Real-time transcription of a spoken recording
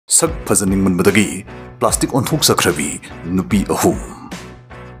sak fazaning manbadagi plastic onthok sakhrabi nupi ahum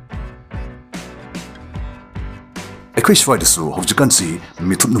Ekwai swaidasu haujikansi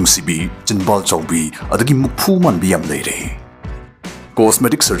mithut nungsibi Chinbal Chaoningbbi adagi mukphu manbi yam leire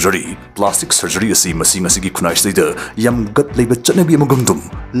Cosmetic surgery plastic surgery asi masing asigi khunai saida yam gat leiba chanabi amagumdum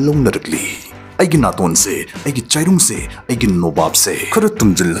longnarakli Aigi naton se, aigi chairung se, aigi nobab se. Khara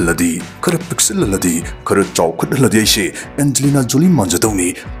tumjil haladi, khara pixel haladi, khara chawkut haladi aise Angelina Jolie manjadoni,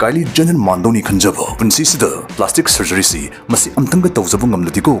 Kylie Jenner mandoni khanjaba. Punsi sida plastic surgery si masi amthanga tawjaba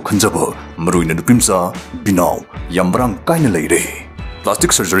ngamladi ko khanjaba. Maruina nupimsa binaw yambrang kaina leire.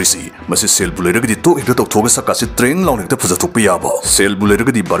 Plastic surgery si masi sel buleragadi to ekda tawthoga sakasi train lawnekta phujathokpa yaba. Sel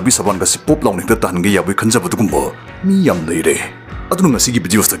buleragadi Barbie saban ga si pop lawnekta tahange yabai khanjaba dugumba mi yam leire. Adunung asigi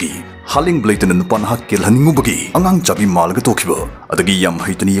videos tagi haling blatant nupan ha kelhaningu bagi angang chabi malaga tokhiba adagi yam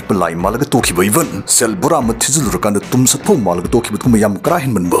haitani ekpa lai malaga tokhiba even sel bura mathizul rakanda tum satpho malaga tokhiba kum yam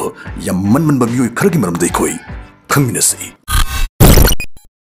krahin manba yam manba mioi kharagi maram dei khoi khangminasi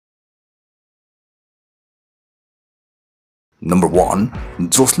Number 1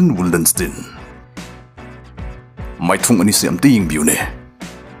 Jocelyn Wildenstein Maithung ani se amte yingbiu ne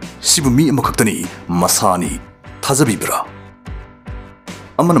sibu mi amakhaktani masani thajabibra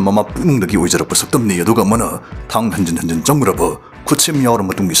Amana mama punungdagi oijarappa saktamni aduga mana thang hanjin changraba khutsem yawra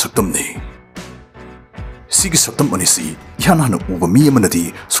matungi saktamni Sigi saktam anisi yana hana uba mi amanadi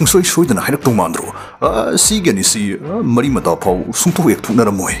sungsoi soidana hairaktaw mandro sigi anisi mari mata phau sungtho ek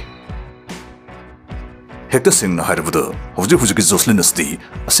thuknaramoi Hekta singna hairabada hujiki Jocelyn asti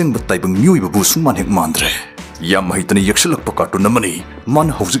asengba taibang mioiba bu sungman hek mandre Yam haitani yakshilakpa cartoon namani man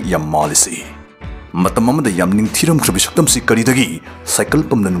hujik yam malisi Matam amada yam ning thiram khrabi saktam si karidagi cycle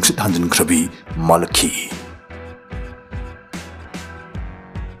pamna nungsit hanjin khrabi malakhi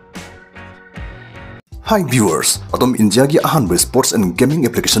Hi viewers adom India gi ahanba sports and gaming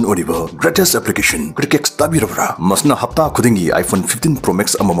application oriba greatest application cricket tabirabra masna hafta khudingi iPhone 15 Pro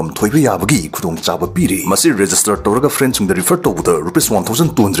Max amamam thoiba yabagi khudong chaba piri masi register tawraga friends sing the refer to the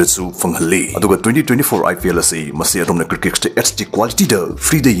 ₹1200 su fanghalli aduga 2024 IPL ase masi adom na cricket HD quality da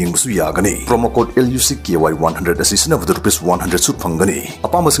free da yengsu yagani promo code LUCKY100 asisna with ₹100 su fangani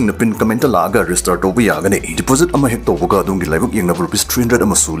apama sing na pin comment laga register to yagani deposit ama hek to buga adungi live yengna ₹300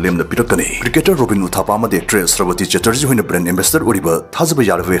 amasu lemna pirakani cricketer Robin Uthappa Amade actress Ravati Chatterjee hoina brand ambassador oriba thajaba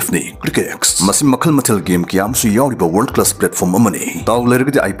yarave fni cricket masi makhal mathal game kiyam su yawriba world class platform amani taw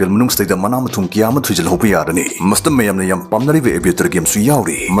lerigdi IPL manung staida manam thung kiyam thujil hopa yarani masta mayamna yam pamnari aviator game su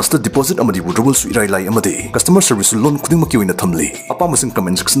yawri masta deposit amadi withdrawal su irai lai amadi customer service loan khuding maki hoina thamli apa masing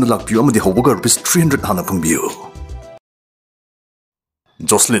comment section da lakpiu amadi hobaga ₹300 hana phangbiu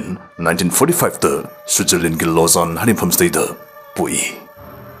Jocelyn 1945 da Switzerland gi Lausanne harim staida pui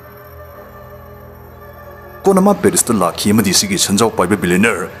Konama Pedestal Laki amadi sigi chanjau paiba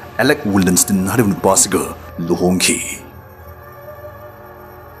billionaire Alec Wildenstein haribnu pasiga luhongki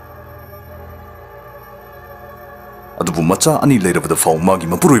Adubu macha ani leirabada faw magi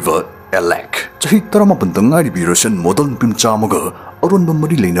mapuruiba Alec chahi tarama pantangari bi Russian model pim chamaga aronba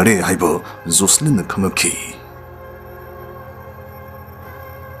mari leinare haiba Jocelyn khangakhi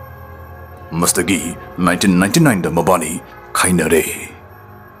Mastagi 1999 da mabani khainare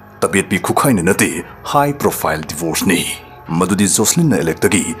Tabiat bi khukaina nate high profile divorce ni madudi Jocelyn na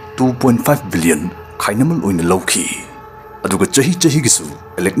electagi 2.5 billion khainamal oina lawki aduga chahi gisu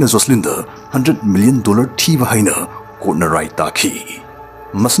elect na Jocelyn da $100 million thiba haina kona right takhi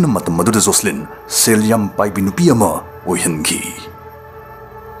masna matam maduda Jocelyn selyam pai binupi ama oihangi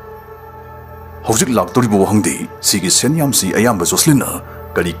hojik laktori bo hangdi sigi senyam si ayamba Jocelyn na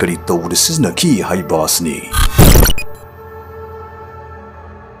kari tawde sizna ki haibasni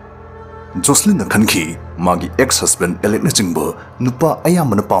Jocelyn na khanki magi ex-husband Alec na chingba nupa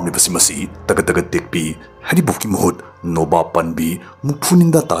ayamana pamli basimasi taga tekpi haribuki muhut noba panbi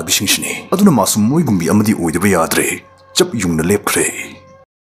mukphuninda tabi singshine aduna masum moigumbi amadi oideba yadre chap yungna lepkhre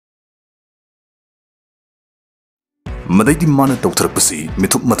Madaidi mana tawtharapasi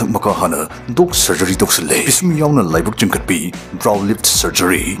mithuk mathak maka hana dog surgery tawsille bisum yauna laibuk chingkatpi brow lift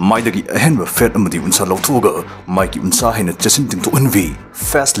surgery maidagi ahenba fat amadi unsa lawthuga maiki unsa haina chesin tingtu anvi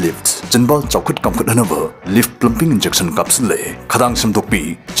fast lift Chinbal chawkut kamkut hanaba lift plumping injection kapsule khadang samdokpi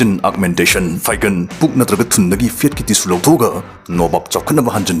chin augmentation faigan puk natraga thundagi fat ki tisu lawthuga nobab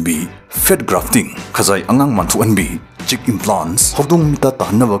chawkhanaba hanjanbi fat grafting khazai angang manthu anbi chick implants hodong mita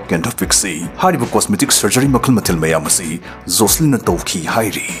tahnaba kenta fixi hariba cosmetic surgery makhal mathil mayamasi Jocelyn na tawki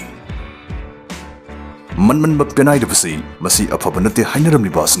hairi मनमनब पेनाइदबसी Masih अफब नते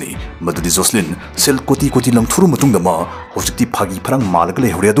हाइनरमलिबासनी मदुदि Joslin cell कोटी कोटी लंथुरु मतुंगदमा होजिक्ति फागी फरंग मालग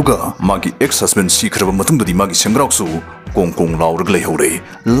लेहौरे अदुगा मागी ex husband सीखरब मतुंगदि मागी सेंग्राउसु Kong Kong लाउरग लेहौरे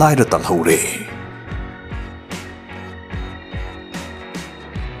लाइर तलहौरे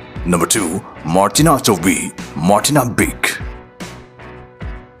Number 2 Martina Chaubi Martina Bick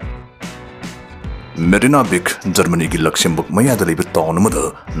Martina Bick Germany की लक्ष्मबर्ग मयादा लेब town अमदा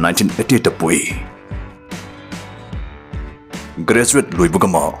 1988 पोई graduate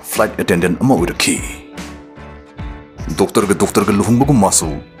लोइबगमा flight attendant अमा ओइरखी doctor ग लुहुंगबगु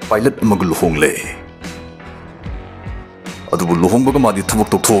मासु pilot अमग लुहुंगले अदुबु लुहुंगबगमा the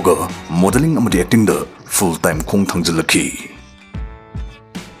थबक तोथोगा modelling अमदि acting the full time खोंग थंगजलखी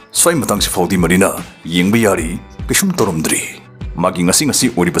स्वाई मतंग फाउदी मरीना येंगबे यारी किशुम तोरमद्री मागी ngasi ngasi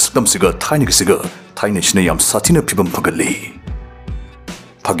ओरिब सकदम सिगा थाइने सिने याम साथिना फिबम फगल्ली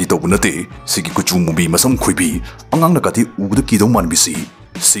फागी तोबनते सिगी कुचु मुबी मसम खुइबी अंगांग नकाति उगद किदौ मानबिसी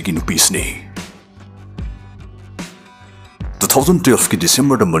सिगी नुपीसने 2012 की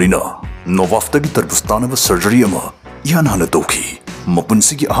दिसंबर द मरीना नोवाफ्ता की तरबुस्तानब सर्जरी अमा इहान हाना तौखी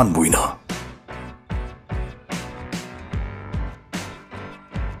मपुनसिगी Ahaan बुइना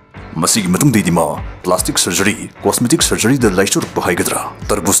मसीगी मतुंग देदिमा plastic surgery cosmetic surgery the लाइचुर बहाइगद्रा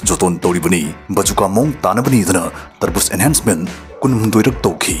तरबुस जोतोन तौरिबनी Bazooka मोंग तानबनी दना तरबुस एनहांसमेंट कुनहुमदोइरक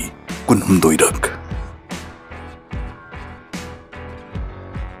तौखी कुनहुमदोइरक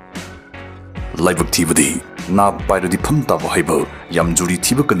लाइबक थीबदी ना पाइरदी फमता बहाइब याम जुरी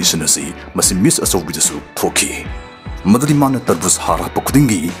थीब कंडीशन असी मसी मिस असौबिदसु थोखी मददी मान तरबुस हारा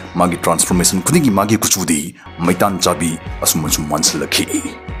पखुदिंगी मागी ट्रांसफॉर्मेशन खुदिंगी मागी कुचुदी मैतान चाबी असुमसु मानसलखी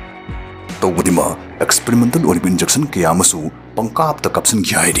तौबदिमा एक्सपेरिमेंटल ओरिब इंजेक्शन कयामसु पंकाप त कप्सन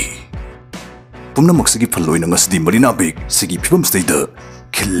घ्याइरी पुमनमक सिगी फलोइना ngасdi मरीना बिग सिगी फिबम स्टेद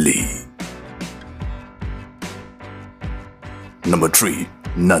खिल्ली नंबर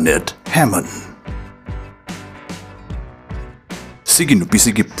 3 ननेट हैमन सिगी नुपी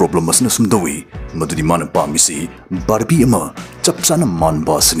सिगी प्रॉब्लम असना सुमदोई मदुदि मान पामिसी बारबी अमा चपचाना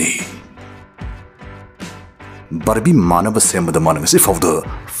मानबासनी बारबी मानव सेमद मानगसी फाउद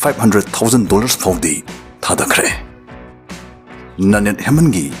 $500,000 फाउदी थादखरे ननेट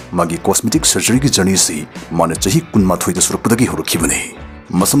हेमनगी मागी कॉस्मेटिक सर्जरी की जर्नी से मान चही कुनमाथोई the सुरपदगी होरखिबने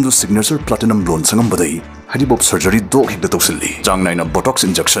मसमदु signature platinum loan संगमबदई हरिबोब surgery दो हेक्ट तौसिल्ली चांगनाइना बोटॉक्स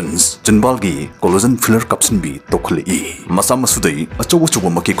इंजेक्शंस चिनबालगी कोलोजन फिलर कप्सन भी तौखले मसा मसुदई अचौ अचौ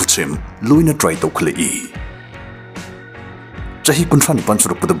मकी खुचेम लोइना ट्राई तौखले चाही कुंट्रा निपान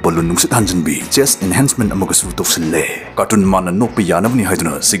सुरपद बलून नुंगसित हांजनबी चेस्ट एनहांसमेंट अमगसु तौसिल्ले कार्टून मान नोकपि यानबनि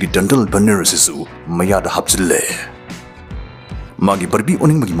हाइदुना सिगी डेंटल बर्नरसिसु मयादा हापचिल्ले मागी बरबी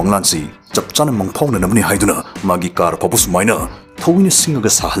ओनिंगबगी मंगलानसी चपचाना मंगफाउना नबनि हाइदुना मागी कार फबुस माइना थौइना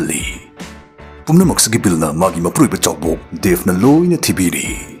सिंगगा साहल्ली पुमनमक्सगी बिलना मागी मप्रुइब चाउबो देफना लोइना थिबिरी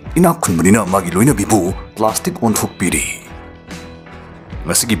इना खुनबनिना मागी लोइना बिबु plastic ओनथोकपिरी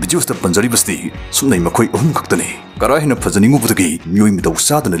ngasi videos da panjari basti sumnai makhoi ohum khaktane kara hena fajani ngubudagi myoi midau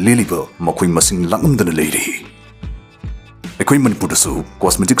sadana leliba makhoi masing langumdana leiri ekoi manipur dasu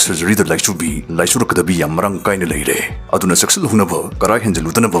cosmetic surgery da laisur kadabi yamarang kaina leire aduna successful hunaba kara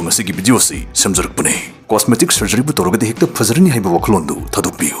henjalutana ba ngasi gi video si samjarakpane cosmetic surgery bu torogade hekta fajrani haiba waklondu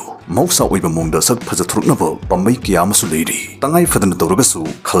thadukpiu mausa oiba mongda sak fajathuruknaba pambai kiyamasu leiri tangai fadana torogasi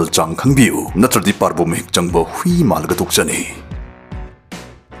khalchang khangbiu natradi parbo mehik changba hui malga tokchani